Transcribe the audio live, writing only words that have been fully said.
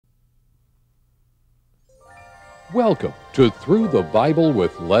Welcome to Through the Bible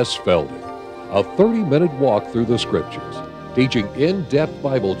with Les Feldick, a 30-minute walk through the Scriptures, teaching in-depth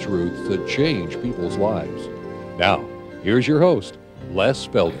Bible truths that change people's lives. Now, here's your host, Les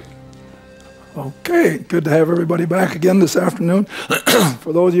Feldick. Okay, good to have everybody back again this afternoon.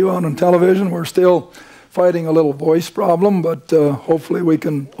 For those of you on television, we're still fighting a little voice problem, but hopefully we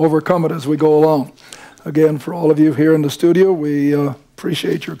can overcome it as we go along. Again, for all of you here in the studio, we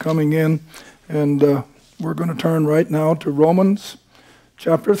appreciate your coming in, and we're going to turn right now to Romans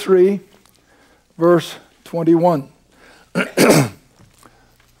chapter 3, verse 21.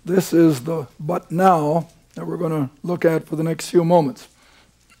 This is the but now that we're going to look at for the next few moments.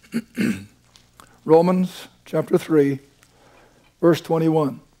 Romans chapter 3, verse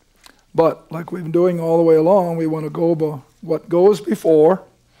 21. But, like we've been doing all the way along, we want to go by what goes before,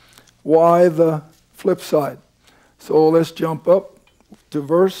 why the flip side. So let's jump up to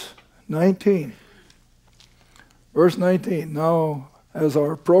verse 19. Verse 19. Now, as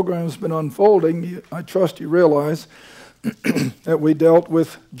our program's been unfolding, I trust you realize that we dealt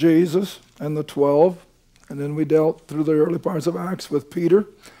with Jesus and the 12, and then we dealt through the early parts of Acts with Peter,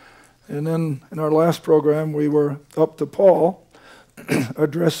 and then in our last program we were up to Paul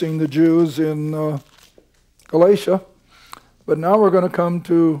addressing the Jews in Galatia, but now we're going to come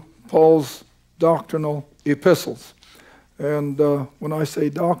to Paul's doctrinal epistles. And when I say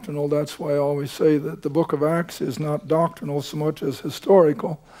doctrinal, that's why I always say that the book of Acts is not doctrinal so much as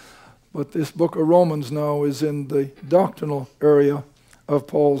historical, but this book of Romans now is in the doctrinal area of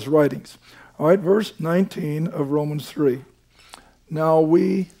Paul's writings. All right, verse 19 of Romans 3. Now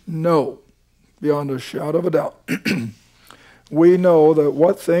we know, beyond a shadow of a doubt, we know that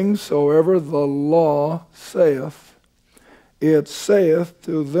what things soever the law saith, it saith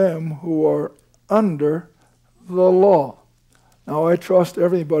to them who are under the law. Now I trust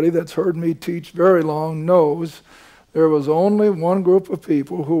everybody that's heard me teach very long knows there was only one group of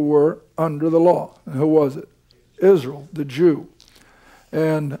people who were under the law. And who was it? Israel, the Jew.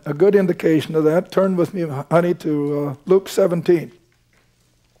 And a good indication of that, turn with me, honey, to Luke 17.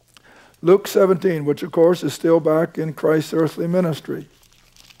 Luke 17, which of course is still back in Christ's earthly ministry.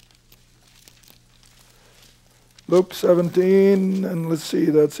 Luke 17, and let's see,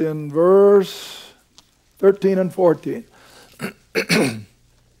 that's in verse 13 and 14.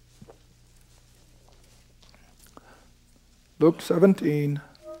 Luke 17,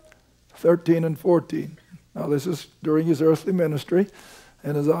 13 and 14. Now this is during his earthly ministry,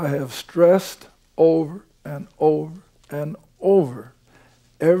 and as I have stressed over and over and over,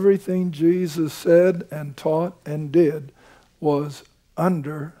 everything Jesus said and taught and did was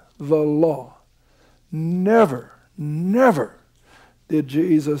under the law. Never, never did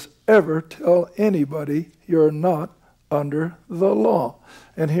Jesus ever tell anybody you're not under the law.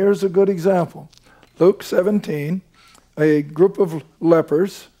 And here's a good example. Luke 17, a group of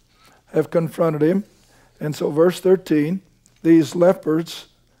lepers have confronted him. And so verse 13, these lepers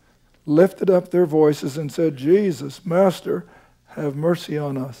lifted up their voices and said, Jesus, Master, have mercy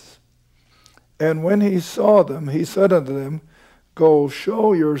on us. And when he saw them, he said unto them, go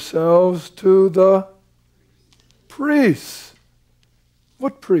show yourselves to the priests.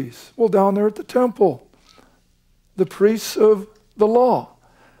 What priests? Well, down there at the temple. The priests of the law.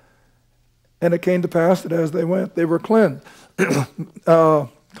 And it came to pass that as they went, they were cleansed. Come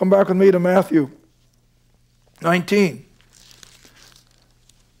back with me to Matthew 19.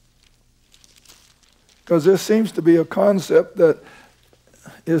 Because this seems to be a concept that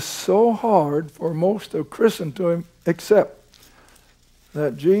is so hard for most of Christendom to accept.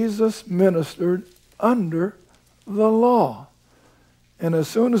 That Jesus ministered under the law. And as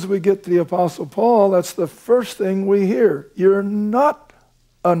soon as we get to the Apostle Paul, that's the first thing we hear. You're not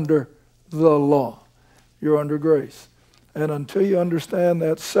under the law. You're under grace. And until you understand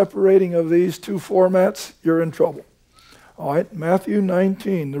that separating of these two formats, you're in trouble. All right, Matthew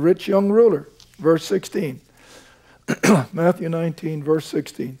 19, the rich young ruler, verse 16. Matthew 19, verse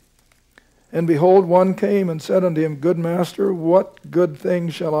 16. And behold, one came and said unto him, Good master, what good thing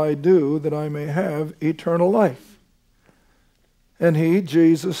shall I do that I may have eternal life? And he,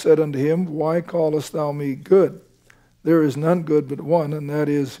 Jesus, said unto him, Why callest thou me good? There is none good but one, and that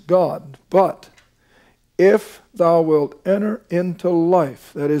is God. But if thou wilt enter into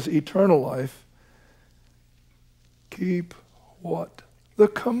life, that is eternal life, keep what? The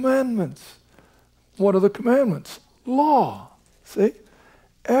commandments. What are the commandments? Law. See?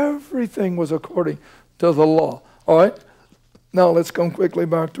 Everything was according to the law. All right? Now let's come quickly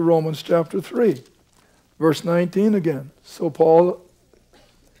back to Romans chapter 3. Verse 19 again. So Paul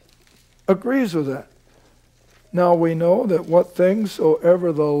agrees with that. Now we know that what things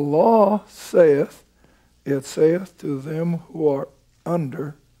soever the law saith, it saith to them who are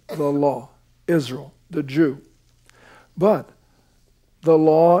under the law, Israel, the Jew. But the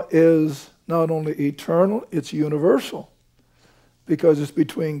law is not only eternal, it's universal, because it's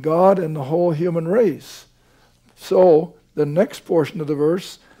between God and the whole human race. So the next portion of the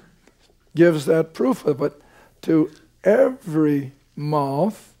verse gives that proof of it. To every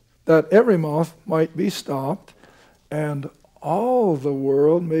mouth, that every mouth might be stopped, and all the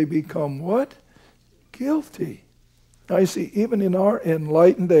world may become what? Guilty. Now you see, even in our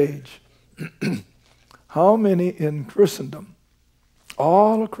enlightened age, how many in Christendom,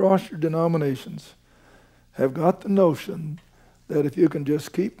 all across your denominations, have got the notion that if you can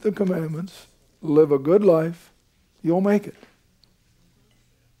just keep the commandments, live a good life, you'll make it.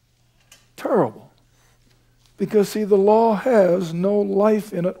 Terrible. Because see, the law has no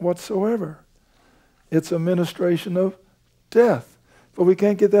life in it whatsoever. It's a ministration of death. But we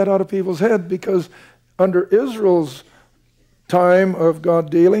can't get that out of people's head, because under Israel's time of God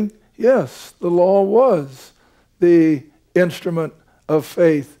dealing, yes, the law was the instrument of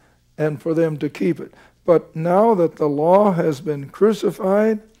faith and for them to keep it. But now that the law has been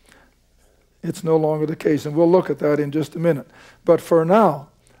crucified, it's no longer the case. And we'll look at that in just a minute. But for now,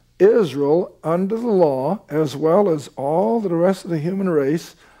 Israel, under the law, as well as all the rest of the human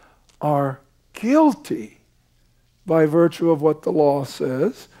race, are guilty by virtue of what the law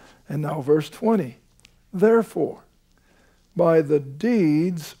says. And now verse 20. Therefore, by the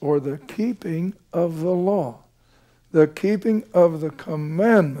deeds or the keeping of the law, the keeping of the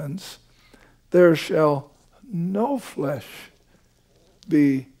commandments, there shall no flesh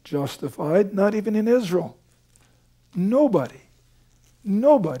be justified, not even in Israel. Nobody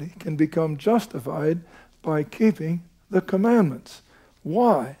can become justified by keeping the commandments.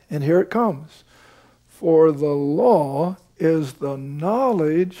 Why? And here it comes. For the law is the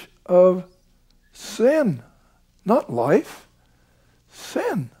knowledge of sin, not life.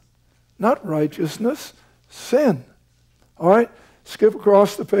 Sin, not righteousness, sin. All right, skip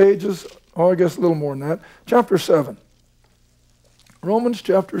across the pages. I guess a little more than that. Chapter 7. Romans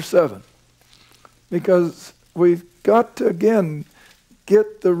chapter 7. Because we've got to, again,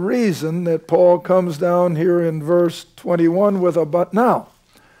 get the reason that Paul comes down here in verse 21 with a but now.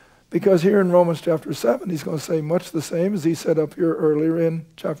 Because here in Romans chapter 7, he's going to say much the same as he said up here earlier in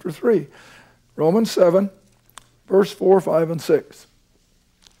chapter 3. Romans 7, verse 4, 5, and 6.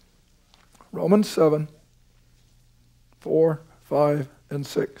 Romans 7, 4, 5, and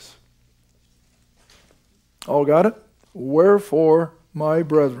 6. All got it? Wherefore, my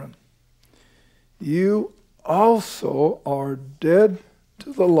brethren, you also are dead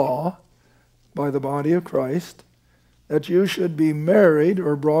to the law by the body of Christ, that you should be married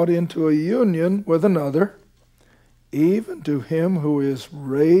or brought into a union with another, even to him who is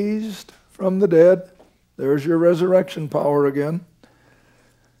raised from the dead. There's your resurrection power again.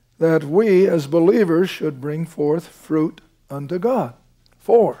 That we as believers should bring forth fruit unto God.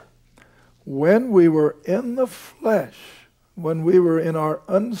 For when we were in the flesh, when we were in our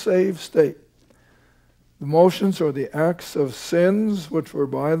unsaved state, the motions or the acts of sins which were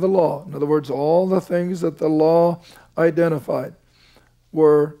by the law, in other words, all the things that the law identified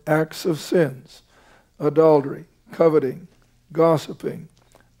were acts of sins: adultery, coveting, gossiping,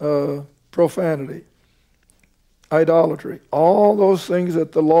 profanity, idolatry. All those things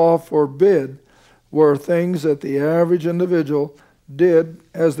that the law forbid were things that the average individual did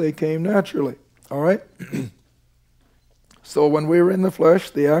as they came naturally. All right? So when we were in the flesh,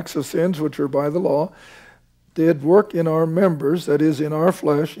 the acts of sins which were by the law did work in our members, that is, in our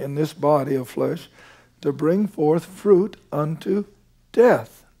flesh, in this body of flesh, to bring forth fruit unto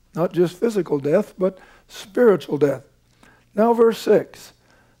death. Not just physical death, but spiritual death. Now verse 6.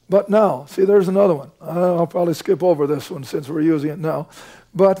 But now, see, there's another one. I'll probably skip over this one since we're using it now.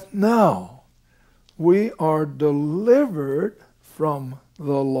 But now we are delivered from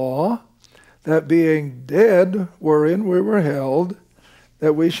the law, that being dead wherein we were held,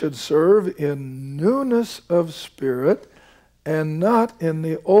 that we should serve in newness of spirit and not in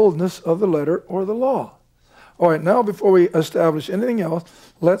the oldness of the letter or the law. All right, now before we establish anything else,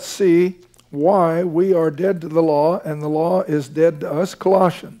 let's see why we are dead to the law and the law is dead to us.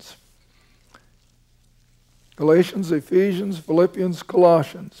 Colossians. Galatians, Ephesians, Philippians,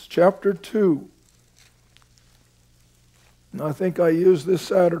 Colossians, chapter 2. And I think I used this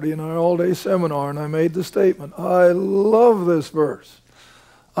Saturday in our all-day seminar, and I made the statement, I love this verse.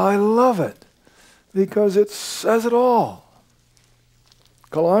 I love it because it says it all.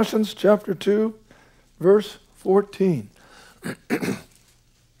 Colossians chapter 2, verse 14.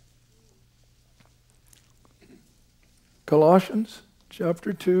 Colossians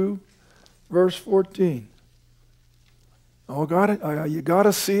chapter 2, verse 14. Oh, got it? You got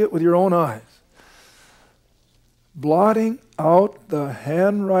to see it with your own eyes. Blotting out the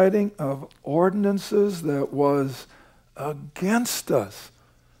handwriting of ordinances that was against us.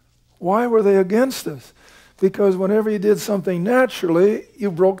 Why were they against us? Because whenever you did something naturally,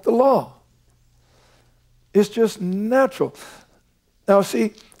 you broke the law. It's just natural. Now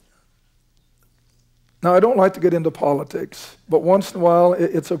see, now I don't like to get into politics, but once in a while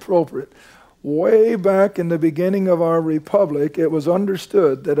it's appropriate. Way back in the beginning of our republic, it was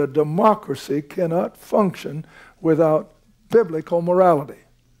understood that a democracy cannot function without biblical morality.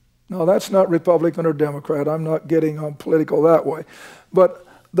 Now that's not Republican or Democrat. I'm not getting on political that way. But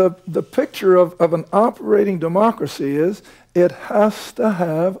the picture of an operating democracy is it has to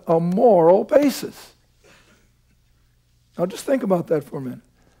have a moral basis. Now just think about that for a minute.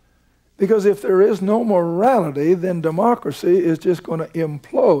 Because if there is no morality, then democracy is just going to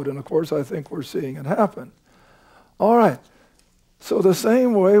implode. And of course, I think we're seeing it happen. All right. So the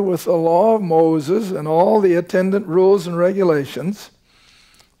same way with the law of Moses and all the attendant rules and regulations,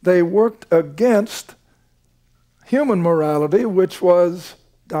 they worked against human morality, which was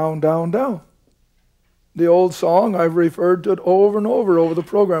down, down, down. The old song, I've referred to it over and over the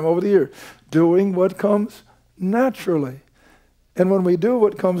program, over the years. Doing what comes naturally. And when we do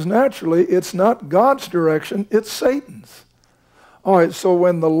what comes naturally, it's not God's direction, it's Satan's. All right, so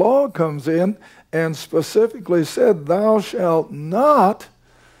when the law comes in and specifically said, thou shalt not,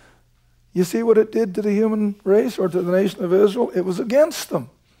 you see what it did to the human race or to the nation of Israel? It was against them.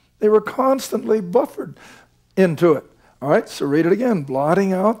 They were constantly buffered into it. All right, so read it again.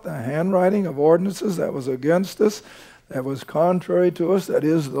 Blotting out the handwriting of ordinances that was against us, that was contrary to us, that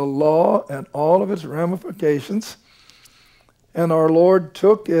is the law and all of its ramifications. And our Lord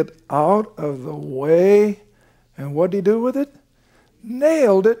took it out of the way. And what did he do with it?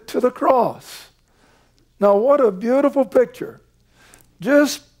 Nailed it to the cross. Now what a beautiful picture.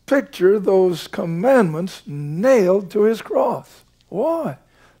 Just picture those commandments nailed to his cross. Why?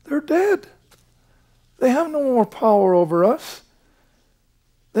 They're dead. They have no more power over us.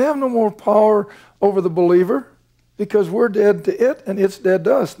 They have no more power over the believer. Because we're dead to it and it's dead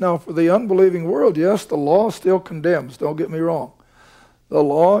to us. Now, for the unbelieving world, yes, the law still condemns. Don't get me wrong. The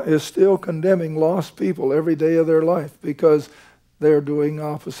law is still condemning lost people every day of their life because they're doing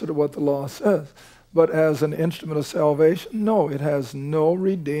opposite of what the law says. But as an instrument of salvation, no, it has no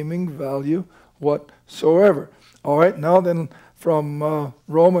redeeming value whatsoever. All right, now then from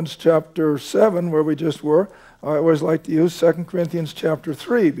Romans chapter 7, where we just were, I always like to use 2 Corinthians chapter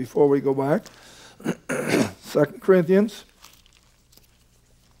 3 before we go back. 2 Corinthians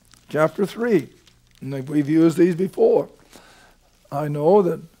chapter 3. And we've used these before. I know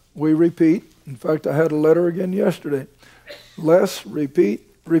that we repeat. In fact, I had a letter again yesterday. Less, repeat,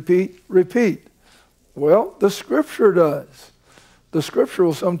 repeat, repeat. Well, the Scripture does. The Scripture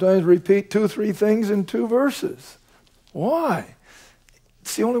will sometimes repeat 2, 3 things in 2 verses. Why?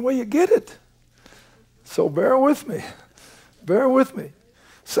 It's the only way you get it. So bear with me. Bear with me.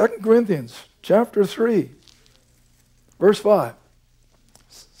 2 Corinthians chapter 3. Verse 5,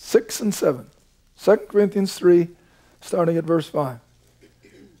 6 and 7. 2 Corinthians 3, starting at verse 5.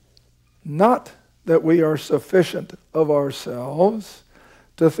 Not that we are sufficient of ourselves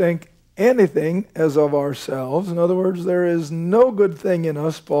to think anything as of ourselves. In other words, there is no good thing in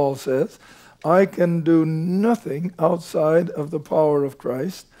us, Paul says. I can do nothing outside of the power of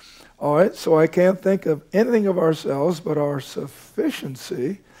Christ. All right, so I can't think of anything of ourselves, but our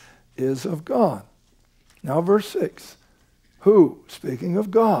sufficiency is of God. Now verse 6. Who, speaking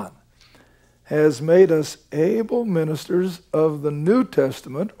of God, has made us able ministers of the New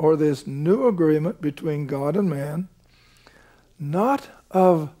Testament, or this new agreement between God and man, not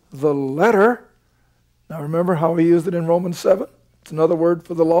of the letter. Now remember how he used it in Romans 7? It's another word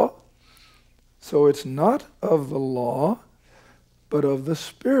for the law. So it's not of the law, but of the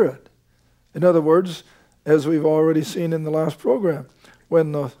Spirit. In other words, as we've already seen in the last program,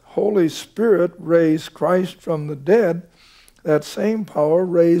 when the Holy Spirit raised Christ from the dead, that same power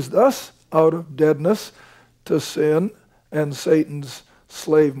raised us out of deadness to sin and Satan's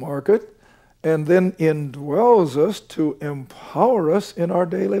slave market, and then indwells us to empower us in our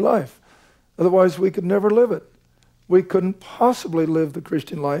daily life. Otherwise, we could never live it. We couldn't possibly live the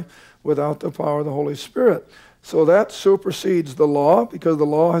Christian life without the power of the Holy Spirit. So that supersedes the law, because the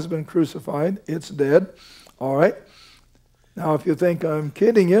law has been crucified. It's dead. All right. Now, if you think I'm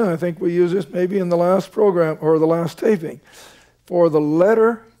kidding you, I think we used this maybe in the last program or the last taping. For the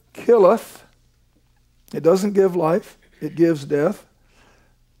letter killeth. It doesn't give life. It gives death.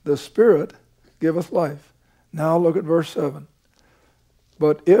 The Spirit giveth life. Now look at verse 7.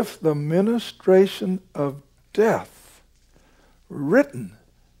 But if the ministration of death, written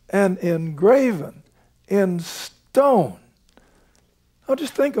and engraven in stone. Now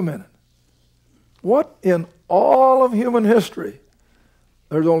just think a minute. What in all of human history,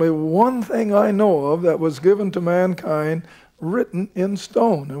 there's only one thing I know of that was given to mankind written in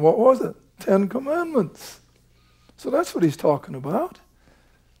stone. And what was it? 10 Commandments. So that's what he's talking about.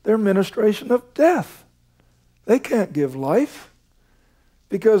 Their ministration of death. They can't give life.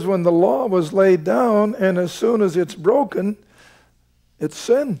 Because when the law was laid down, and as soon as it's broken, it's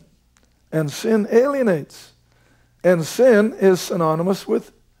sin. And sin alienates. And sin is synonymous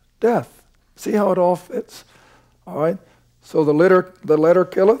with death. See how it all fits? All right? So the letter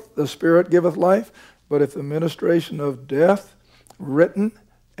killeth, the Spirit giveth life. But if the ministration of death, written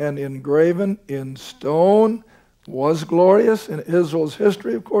and engraven in stone, was glorious in Israel's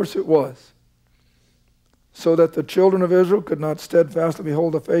history, of course it was. So that the children of Israel could not steadfastly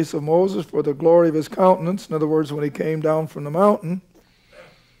behold the face of Moses for the glory of his countenance. In other words, when he came down from the mountain.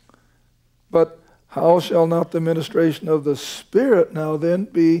 But how shall not the ministration of the Spirit now then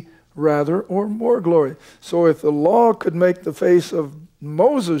be rather or more glory? So if the law could make the face of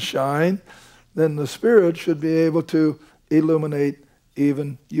Moses shine, then the Spirit should be able to illuminate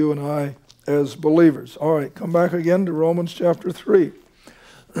even you and I as believers. All right, come back again to Romans chapter 3.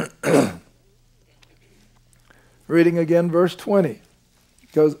 Reading again verse 20.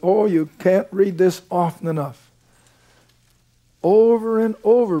 Because, you can't read this often enough. Over and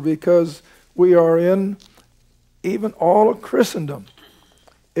over, because we are in, even all of Christendom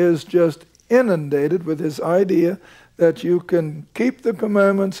is just inundated with this idea that you can keep the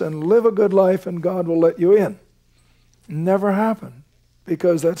commandments and live a good life and God will let you in. Never happened,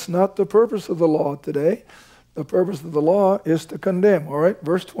 because that's not the purpose of the law today. The purpose of the law is to condemn. All right,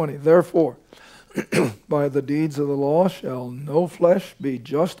 verse 20. Therefore, by the deeds of the law shall no flesh be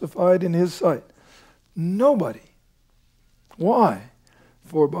justified in his sight. Nobody. Why?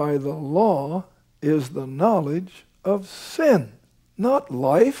 For by the law is the knowledge of sin. Not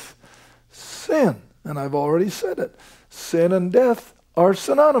life, sin. And I've already said it. Sin and death are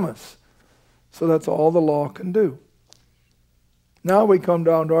synonymous. So that's all the law can do. Now we come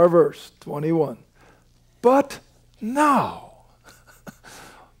down to our verse, 21. But now.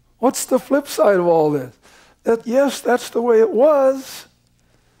 What's the flip side of all this? That yes, that's the way it was.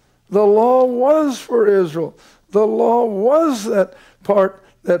 The law was for Israel. The law was that part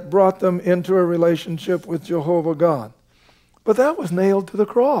that brought them into a relationship with Jehovah God. But that was nailed to the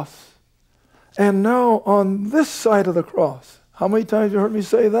cross. And now on this side of the cross, how many times have you heard me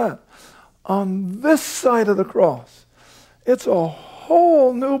say that? On this side of the cross, it's a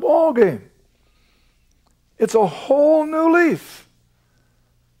whole new ballgame. It's a whole new leaf.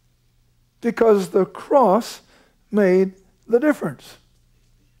 Because the cross made the difference.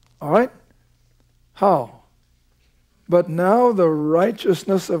 All right? How? But now the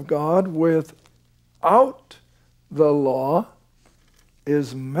righteousness of God without the law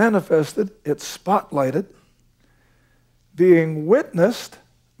is manifested, it's spotlighted, being witnessed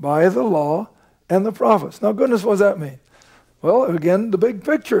by the law and the prophets. Now, goodness, what does that mean? Well, again, the big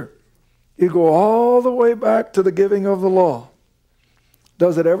picture. You go all the way back to the giving of the law.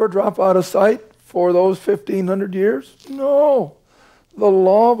 Does it ever drop out of sight for those 1,500 years? No. The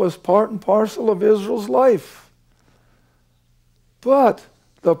law was part and parcel of Israel's life. But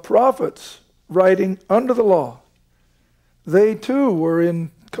the prophets writing under the law, they too were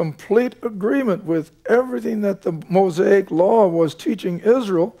in complete agreement with everything that the Mosaic law was teaching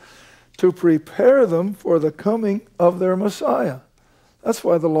Israel to prepare them for the coming of their Messiah. That's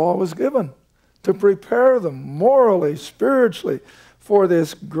why the law was given, to prepare them morally, spiritually, for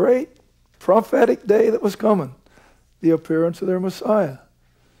this great prophetic day that was coming, the appearance of their Messiah.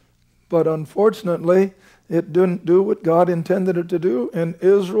 But unfortunately, it didn't do what God intended it to do, and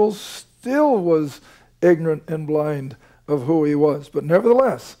Israel still was ignorant and blind of who he was. But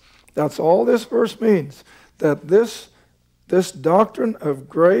nevertheless, that's all this verse means, that this doctrine of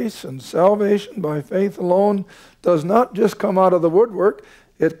grace and salvation by faith alone does not just come out of the woodwork,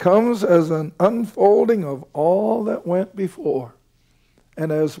 it comes as an unfolding of all that went before. And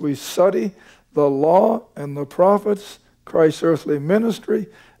as we study the law and the prophets, Christ's earthly ministry,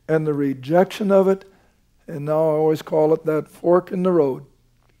 and the rejection of it, and now I always call it that fork in the road.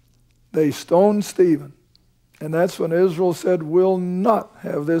 They stoned Stephen. And that's when Israel said, we'll not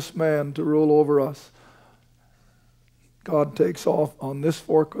have this man to rule over us. God takes off on this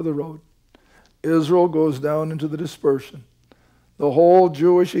fork of the road. Israel goes down into the dispersion. The whole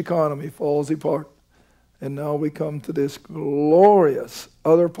Jewish economy falls apart. And now we come to this glorious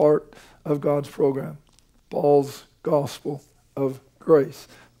other part of God's program, Paul's gospel of grace.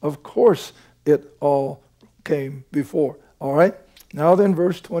 Of course it all came before. All right? Now then,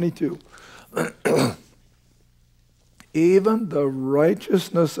 verse 22. Even the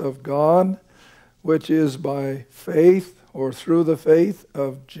righteousness of God, which is by faith or through the faith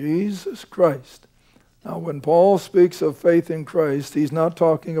of Jesus Christ. Now, when Paul speaks of faith in Christ, he's not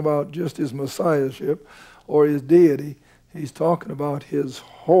talking about just his messiahship or his deity. He's talking about his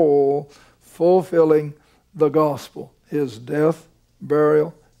whole fulfilling the gospel, his death,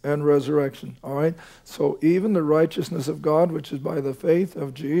 burial, and resurrection. All right? So even the righteousness of God, which is by the faith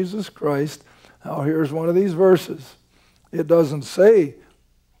of Jesus Christ. Now, here's one of these verses. It doesn't say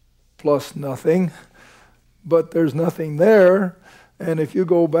plus nothing, but there's nothing there. And if you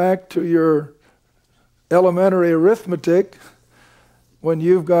go back to your elementary arithmetic, when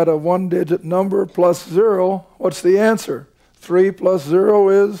you've got a one-digit number plus 0, what's the answer? 3 plus 0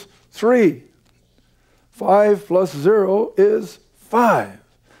 is 3. 5 plus 0 is 5.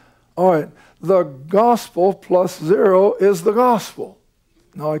 All right, the gospel plus 0 is the gospel.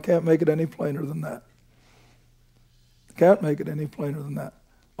 No, I can't make it any plainer than that. Can't make it any plainer than that.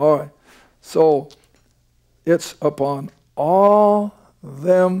 All right, so it's upon all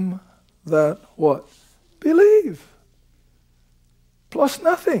them that what? Believe. Plus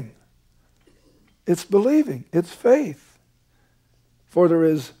nothing. It's believing. It's faith. For there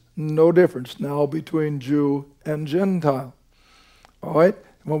is no difference now between Jew and Gentile. All right?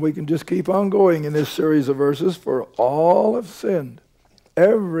 Well, we can just keep on going in this series of verses. For all have sinned.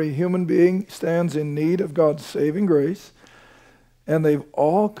 Every human being stands in need of God's saving grace, and they've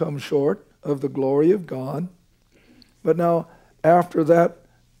all come short of the glory of God. But now, after that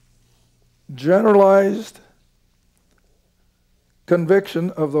generalized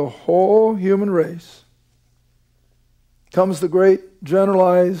conviction of the whole human race, comes the great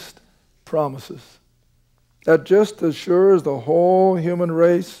generalized promises that just as sure as the whole human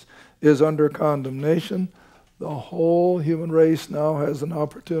race is under condemnation, the whole human race now has an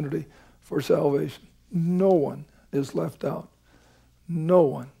opportunity for salvation. No one is left out. No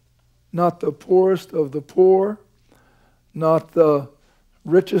one. Not the poorest of the poor, not the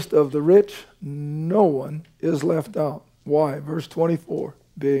richest of the rich. No one is left out. Why? Verse 24,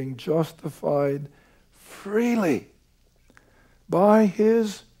 being justified freely by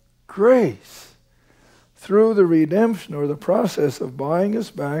his grace through the redemption or the process of buying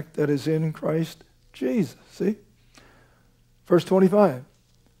us back that is in Christ Jesus. See? Verse 25,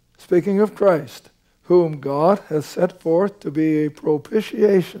 speaking of Christ, whom God hath set forth to be a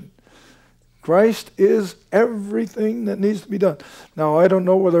propitiation. Christ is everything that needs to be done. Now, I don't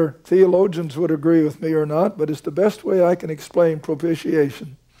know whether theologians would agree with me or not, but it's the best way I can explain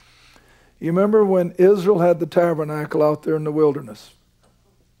propitiation. You remember when Israel had the tabernacle out there in the wilderness?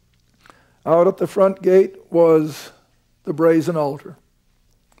 Out at the front gate was the brazen altar,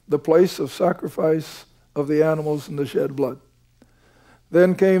 the place of sacrifice of the animals and the shed blood.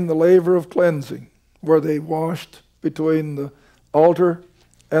 Then came the laver of cleansing, where they washed between the altar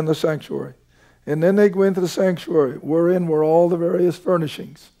and the sanctuary. And then they go into the sanctuary, wherein were all the various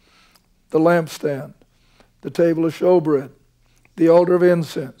furnishings, the lampstand, the table of showbread, the altar of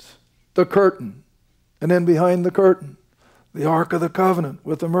incense, the curtain, and then behind the curtain, the Ark of the Covenant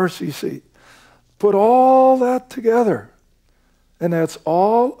with the mercy seat. Put all that together, and that's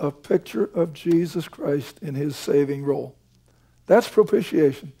all a picture of Jesus Christ in his saving role. That's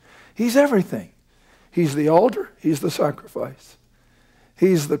propitiation. He's everything. He's the altar. He's the sacrifice.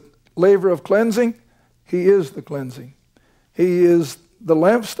 He's the laver of cleansing. He is the cleansing. He is the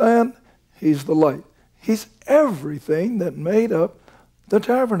lampstand. He's the light. He's everything that made up the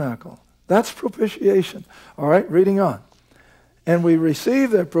tabernacle. That's propitiation. All right, reading on. And we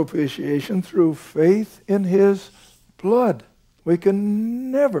receive that propitiation through faith in his blood. We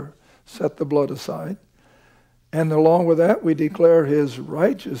can never set the blood aside. And along with that, we declare his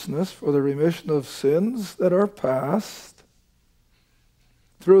righteousness for the remission of sins that are past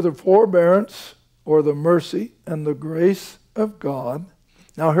through the forbearance or the mercy and the grace of God.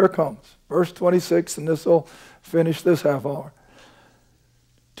 Now here comes verse 26, and this will finish this half hour.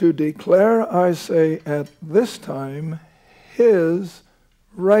 To declare, I say, at this time, his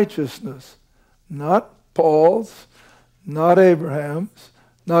righteousness, not Paul's, not Abraham's,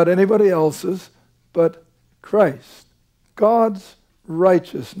 not anybody else's, but Christ, God's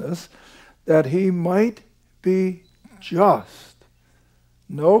righteousness, that he might be just.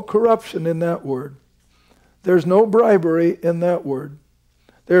 No corruption in that word. There's no bribery in that word.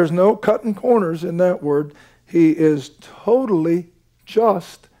 There's no cutting corners in that word. He is totally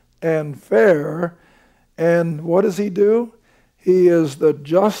just and fair. And what does he do? He is the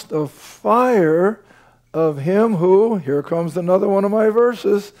justifier of him who, here comes another one of my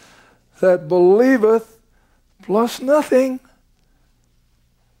verses, that believeth plus nothing.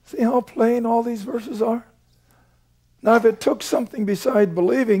 See how plain all these verses are? Now, if it took something beside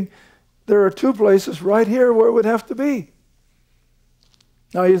believing, there are two places right here where it would have to be.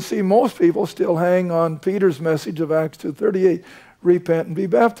 Now, you see, most people still hang on Peter's message of Acts 2:38, repent and be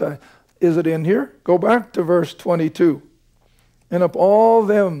baptized. Is it in here? Go back to verse 22. And of all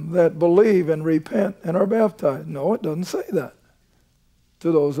them that believe and repent and are baptized. No, it doesn't say that.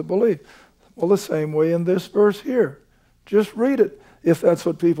 To those that believe. Well, the same way in this verse here. Just read it, if that's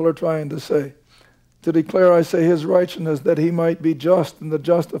what people are trying to say. To declare, I say, his righteousness, that he might be just and the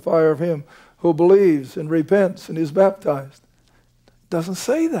justifier of him who believes and repents and is baptized. It doesn't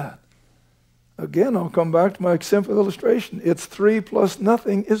say that. Again, I'll come back to my simple illustration. It's 3 plus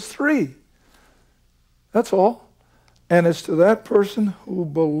nothing is 3. That's all. And it's to that person who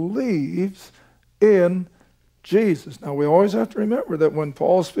believes in Jesus. Now, we always have to remember that when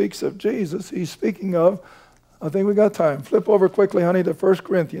Paul speaks of Jesus, he's speaking of, I think we got time. Flip over quickly, honey, to 1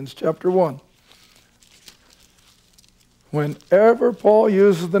 Corinthians chapter 1. Whenever Paul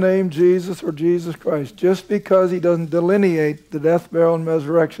uses the name Jesus or Jesus Christ, just because he doesn't delineate the death, burial, and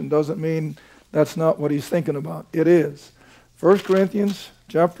resurrection doesn't mean that's not what he's thinking about. It is. 1 Corinthians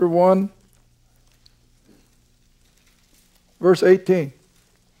chapter 1, verse 18.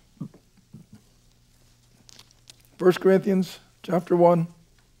 1 Corinthians chapter 1,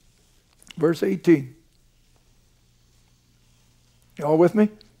 verse 18. You all with me?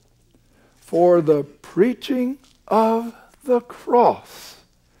 For the preaching of the cross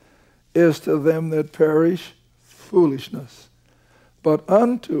is to them that perish foolishness, but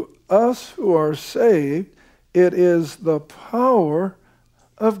unto us who are saved it is the power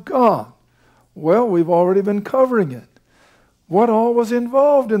of God. Well, we've already been covering it. What all was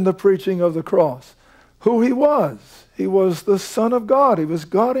involved in the preaching of the cross? Who he was. He was the Son of God. He was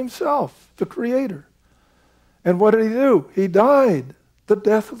God himself, the Creator. And what did he do? He died the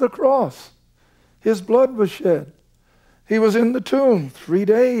death of the cross. His blood was shed. He was in the tomb 3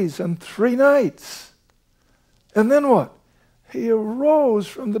 days and 3 nights. And then what? He arose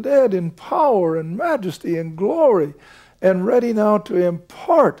from the dead in power and majesty and glory, and ready now to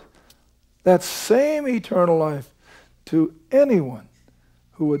impart that same eternal life to anyone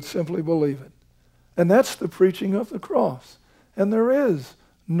who would simply believe it. And that's the preaching of the cross. And there is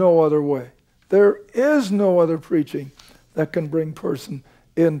no other way. There is no other preaching that can bring person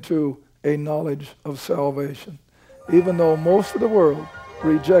into a knowledge of salvation. Even though most of the world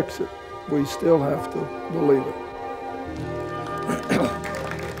rejects it, we still have to believe it.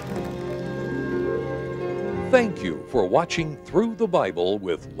 Thank you for watching Through the Bible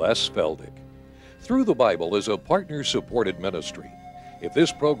with Les Feldick. Through the Bible is a partner-supported ministry. If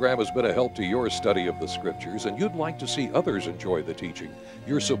this program has been a help to your study of the Scriptures and you'd like to see others enjoy the teaching,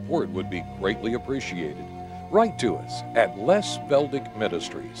 your support would be greatly appreciated. Write to us at Les Feldick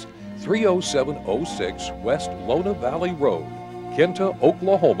Ministries, 30706 West Lona Valley Road, Kinta,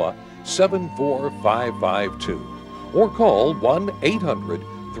 Oklahoma, 74552. Or call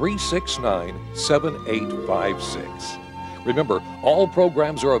 1-800-369-7856. Remember, all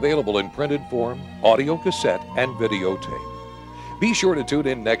programs are available in printed form, audio cassette, and videotape. Be sure to tune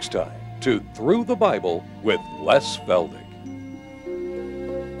in next time to Through the Bible with Les Feldick.